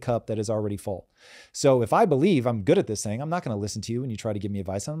fill a cup that is already full. So if I believe I'm good at this thing, I'm not going to listen to you when you try to give me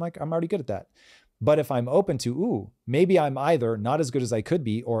advice. I'm like, I'm already good at that. But if I'm open to, ooh, maybe I'm either not as good as I could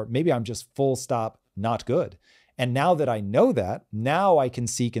be, or maybe I'm just full stop not good. And now that I know that, now I can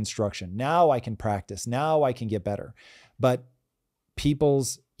seek instruction. Now I can practice. Now I can get better. But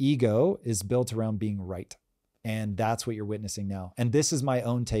people's ego is built around being right. And that's what you're witnessing now. And this is my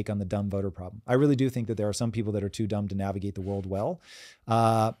own take on the dumb voter problem. I really do think that there are some people that are too dumb to navigate the world well.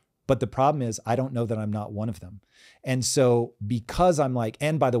 But the problem is, I don't know that I'm not one of them. And so because I'm like,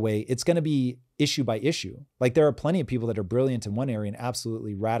 and by the way, it's going to be issue by issue. Like there are plenty of people that are brilliant in one area and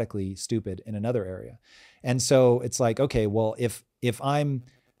absolutely radically stupid in another area. And so it's like, okay, well, if I'm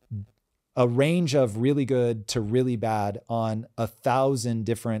a range of really good to really bad on 1,000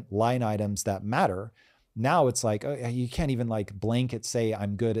 different line items that matter, now it's like, oh, you can't even like blanket say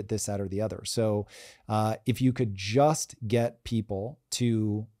I'm good at this, that, or the other. So if you could just get people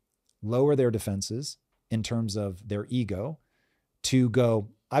to lower their defenses in terms of their ego, to go,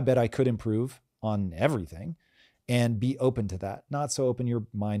 I bet I could improve on everything, and be open to that. Not so open, your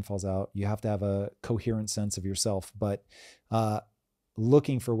mind falls out. You have to have a coherent sense of yourself, but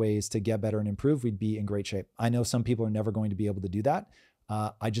looking for ways to get better and improve, we'd be in great shape. I know some people are never going to be able to do that.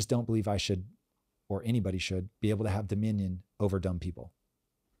 I just don't believe I should, or anybody should, be able to have dominion over dumb people.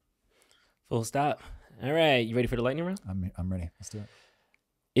 Full stop. All right, you ready for the lightning round? I'm ready. Let's do it.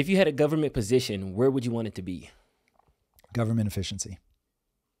 If you had a government position, where would you want it to be? Government efficiency.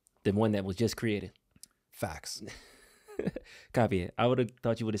 The one that was just created. Facts. Copy it. I would have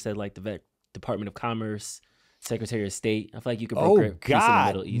thought you would have said like the Department of Commerce, Secretary of State. I feel like you could broker peace in the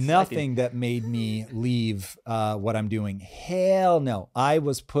Middle East. Nothing that made me leave what I'm doing. Hell no. I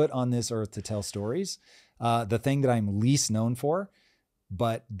was put on this earth to tell stories. The thing that I'm least known for,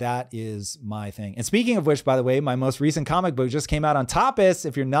 but that is my thing. And speaking of which, by the way, my most recent comic book just came out on Tapas.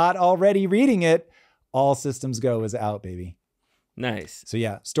 If you're not already reading it, all systems go is out, baby. Nice. So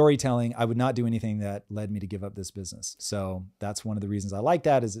yeah, storytelling. I would not do anything that led me to give up this business. So that's one of the reasons I like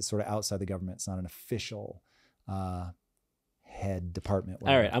that, is it's sort of outside the government. It's not an official head department.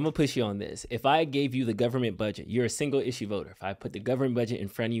 All right, I'm gonna push you on this. If I gave you the government budget, you're a single issue voter. If I put the government budget in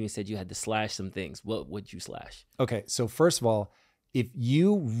front of you and said you had to slash some things, what would you slash? Okay, so first of all, if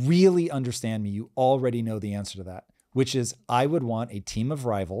you really understand me, you already know the answer to that, which is I would want a team of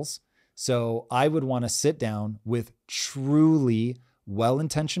rivals. So I would want to sit down with truly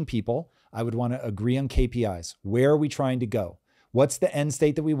well-intentioned people. I would want to agree on KPIs. Where are we trying to go? What's the end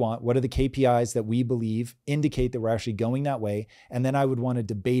state that we want? What are the KPIs that we believe indicate that we're actually going that way? And then I would want to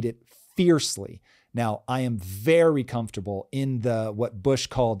debate it fiercely. Now, I am very comfortable in what Bush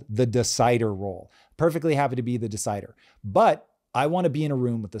called the decider role. Perfectly happy to be the decider. But I want to be in a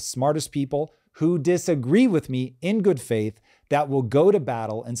room with the smartest people who disagree with me in good faith, that will go to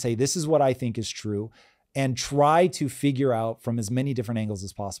battle and say, this is what I think is true, and try to figure out from as many different angles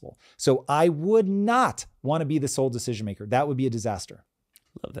as possible. So I would not want to be the sole decision maker. That would be a disaster.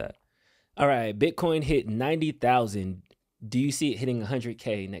 Love that. All right. Bitcoin hit 90,000. Do you see it hitting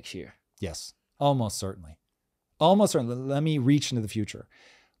 100K next year? Yes, almost certainly. Almost certainly. Let me reach into the future.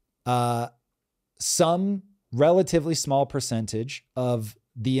 Some relatively small percentage of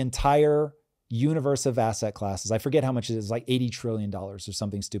the entire universe of asset classes. I forget how much it is, like $80 trillion or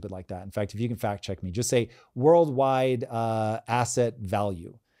something stupid like that. In fact, if you can fact check me, just say worldwide asset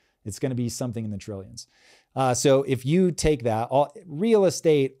value. It's going to be something in the trillions. So if you take that, all real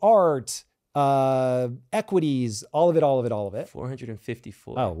estate, art, equities, all of it.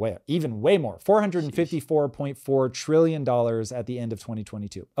 454. Oh, way more. $454.4 trillion at the end of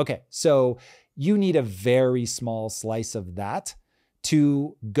 2022. Okay, so you need a very small slice of that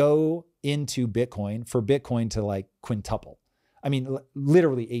to go into Bitcoin for Bitcoin to like quintuple. I mean,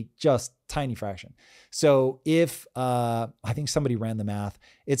 literally a just tiny fraction. So if, I think somebody ran the math,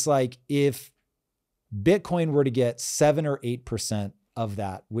 it's like if Bitcoin were to get 7 or 8% of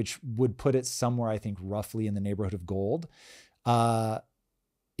that, which would put it somewhere, I think, roughly in the neighborhood of gold,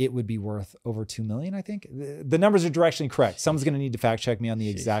 it would be worth over 2 million, I think. The numbers are directionally correct. Someone's going to need to fact check me on the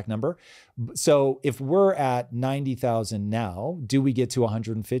exact number. So if we're at 90,000 now, do we get to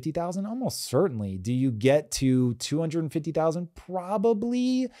 150,000? Almost certainly. Do you get to 250,000?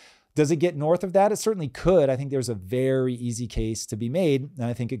 Probably. Does it get north of that? It certainly could. I think there's a very easy case to be made. And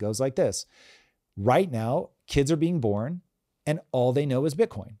I think it goes like this. Right now, kids are being born and all they know is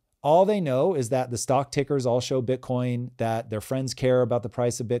Bitcoin. All they know is that the stock tickers all show Bitcoin, that their friends care about the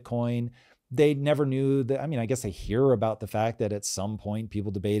price of Bitcoin. They never knew that. I mean, I guess they hear about the fact that at some point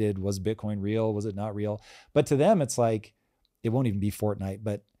people debated, was Bitcoin real? Was it not real? But to them, it's like, it won't even be Fortnite,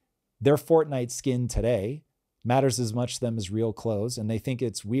 but their Fortnite skin today matters as much to them as real clothes. And they think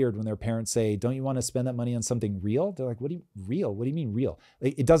it's weird when their parents say, don't you want to spend that money on something real? They're like, what do you mean real?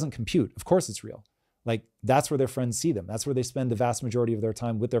 It doesn't compute. Of course it's real. Like that's where their friends see them. That's where they spend the vast majority of their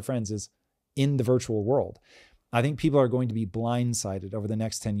time with their friends, is in the virtual world. I think people are going to be blindsided over the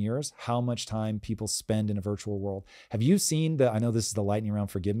next 10 years, how much time people spend in a virtual world. Have you seen I know this is the lightning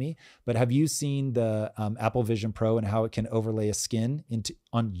round, forgive me, but have you seen the Apple Vision Pro and how it can overlay a skin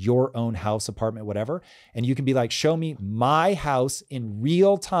on your own house, apartment, whatever? And you can be like, show me my house in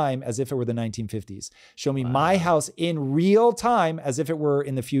real time as if it were the 1950s. Show me my house in real time as if it were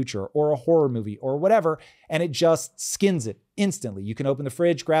in the future, or a horror movie or whatever. And it just skins it instantly. You can open the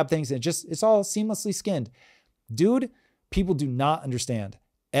fridge, grab things, and it's all seamlessly skinned. Dude, people do not understand.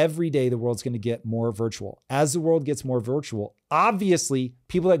 Every day the world's going to get more virtual. As the world gets more virtual, obviously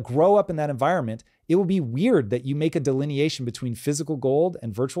people that grow up in that environment, it will be weird that you make a delineation between physical gold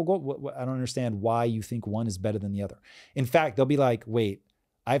and virtual gold. I don't understand why you think one is better than the other. In fact, they'll be like, wait,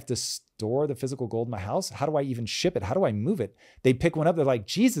 I have to store the physical gold in my house? How do I even ship it? How do I move it? They pick one up. They're like,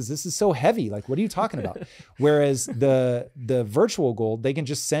 Jesus, this is so heavy. Like, what are you talking about? Whereas the virtual gold, they can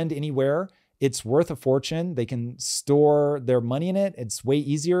just send anywhere. It's worth a fortune. They can store their money in it. It's way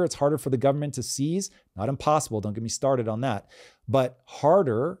easier. It's harder for the government to seize. Not impossible. Don't get me started on that, but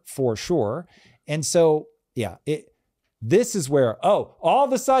harder for sure. And so, yeah, this is where, all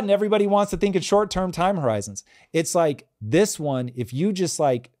of a sudden everybody wants to think in short-term time horizons. It's like this one, if you just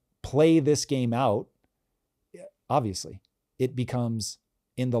like play this game out, obviously it becomes,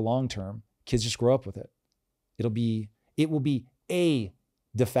 in the long term, kids just grow up with it. It will be a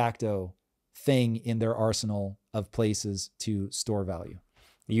de facto thing in their arsenal of places to store value.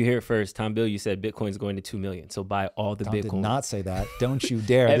 You hear it first. Tom Bilyeu said Bitcoin's going to 2 million. So buy all the Tom Bitcoin. Did not say that. Don't you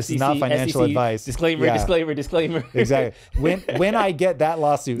dare. FCC, this is not financial advice. Disclaimer. Exactly. When I get that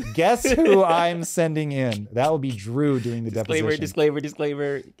lawsuit, guess who I'm sending in? That will be Drew doing the deposition.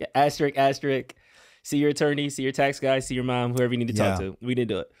 Disclaimer. Asterisk. See your attorney, see your tax guy, see your mom, whoever you need to talk to. We didn't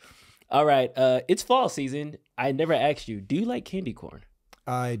do it. All right. It's fall season. I never asked you, do you like candy corn?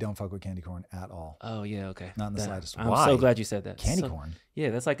 I don't fuck with candy corn at all. Oh, yeah, okay. Not in the slightest. I'm so glad you said that. Candy corn?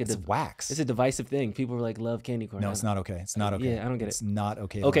 Yeah, that's like it's wax. It's a divisive thing. People are like, love candy corn. No, it's not okay. It's not okay. Yeah, I don't get It's not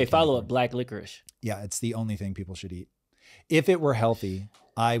okay. Okay, follow up, black licorice. Yeah, it's the only thing people should eat. If it were healthy,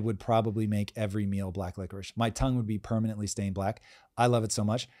 I would probably make every meal black licorice. My tongue would be permanently stained black. I love it so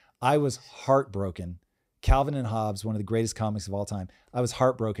much. I was heartbroken. Calvin and Hobbes, one of the greatest comics of all time. I was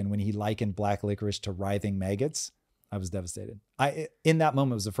heartbroken when he likened black licorice to writhing maggots. I was devastated. In that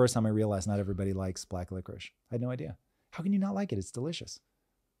moment, it was the first time I realized not everybody likes black licorice. I had no idea. How can you not like it? It's delicious.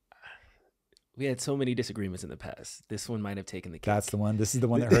 We had so many disagreements in the past. This one might have taken the cake. That's the one. This is the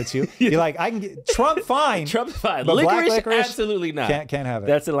one that hurts you. You're like, I can get Trump fine. Trump's fine. But Licorice, absolutely not. Can't have it.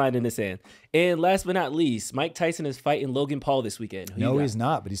 That's the line in the sand. And last but not least, Mike Tyson is fighting Logan Paul this weekend. No, he's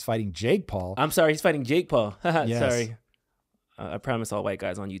not, but he's fighting Jake Paul. I'm sorry, he's fighting Jake Paul. Yes. Sorry. I promise all white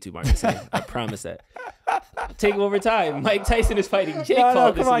guys on YouTube aren't the same. I promise that. Take over time. Mike Tyson is fighting Jake Paul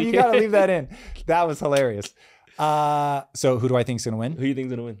no, this come on, weekend. You got to leave that in. That was hilarious. So who do I think is going to win? Who do you think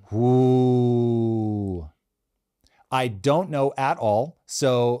is going to win? Ooh. I don't know at all.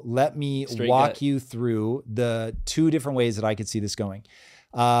 So let me walk you through the two different ways that I could see this going.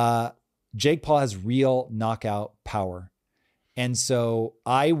 Jake Paul has real knockout power. And so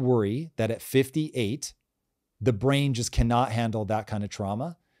I worry that at 58, the brain just cannot handle that kind of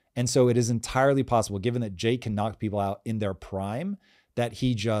trauma. And so it is entirely possible, given that Jake can knock people out in their prime, that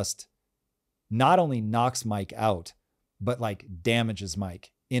he just not only knocks Mike out, but like damages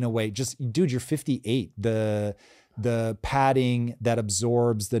Mike in a way. Just, dude, you're 58. The padding that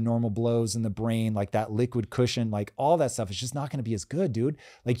absorbs the normal blows in the brain, like that liquid cushion, like all that stuff is just not going to be as good, dude.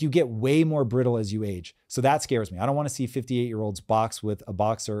 Like you get way more brittle as you age. So that scares me. I don't want to see 58-year-olds box with a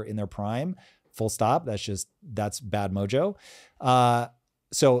boxer in their prime. Full stop. That's bad mojo.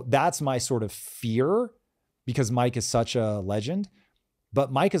 So that's my sort of fear because Mike is such a legend, but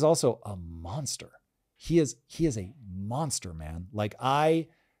Mike is also a monster. He is a monster, man. Like I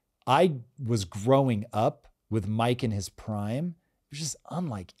was growing up with Mike in his prime. It was just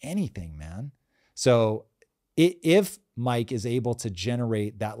unlike anything, man. So if Mike is able to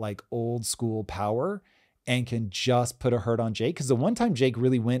generate that like old school power and can just put a hurt on Jake, because the one time Jake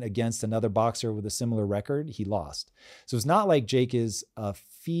really went against another boxer with a similar record, he lost. So it's not like Jake is a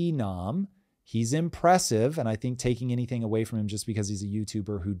phenom. He's impressive. And I think taking anything away from him just because he's a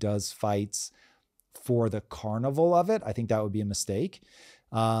YouTuber who does fights for the carnival of it, I think that would be a mistake.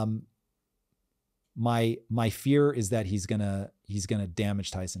 My fear is that he's gonna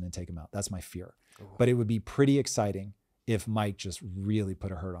damage Tyson and take him out. That's my fear. Ooh. But it would be pretty exciting if Mike just really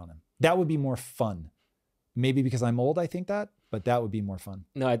put a hurt on him. That would be more fun. Maybe because I'm old, I think that, but that would be more fun.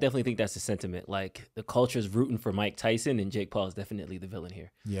 No, I definitely think that's the sentiment. Like the culture is rooting for Mike Tyson and Jake Paul is definitely the villain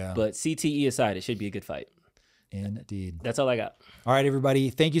here. Yeah. But CTE aside, it should be a good fight. Indeed. That's all I got. All right, everybody.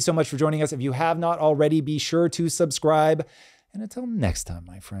 Thank you so much for joining us. If you have not already, be sure to subscribe. And until next time,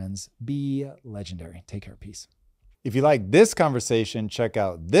 my friends, be legendary. Take care. Peace. If you like this conversation, check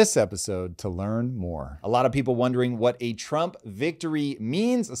out this episode to learn more. A lot of people wondering what a Trump victory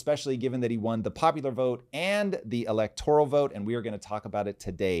means, especially given that he won the popular vote and the electoral vote. And we are going to talk about it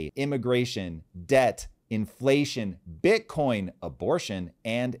today. Immigration, debt, inflation, Bitcoin, abortion,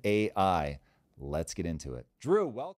 and AI. Let's get into it. Drew, welcome.